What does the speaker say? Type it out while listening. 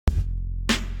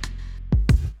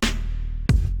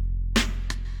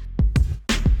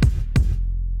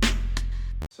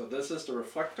So this is the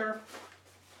reflector.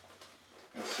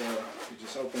 And so you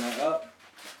just open it up,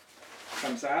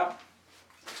 comes out,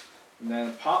 and then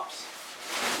it pops.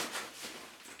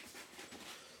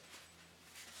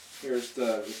 Here's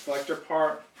the reflector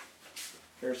part.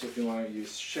 Here's if you want to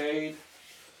use shade.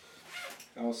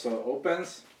 It also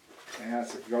opens. It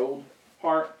has a gold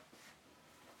part.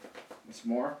 It's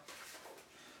more.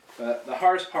 But the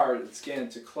hardest part is getting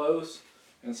it to close.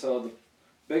 And so the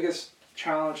biggest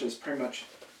challenge is pretty much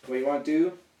what you want to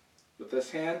do with this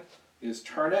hand is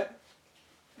turn it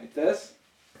like this,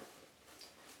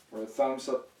 where the thumbs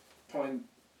up pointing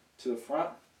to the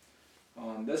front.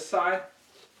 On this side,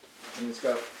 and just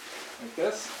go like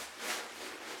this.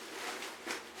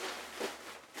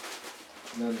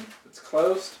 And then it's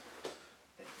closed.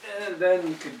 And then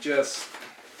you could just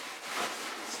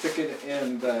stick it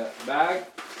in the bag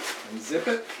and zip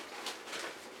it.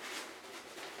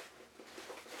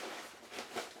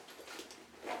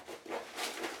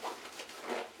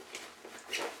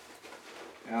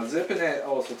 Now zipping it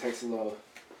also takes it's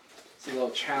a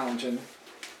little challenging.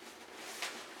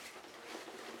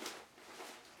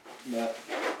 But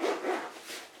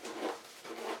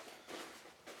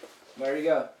there you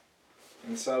go.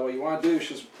 And so what you want to do is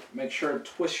just make sure to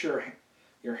twist your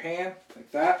hand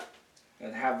like that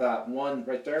and have that one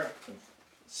right there and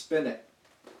spin it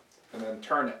and then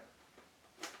turn it.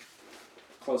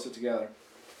 Close it together.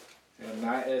 And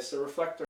that is the reflector.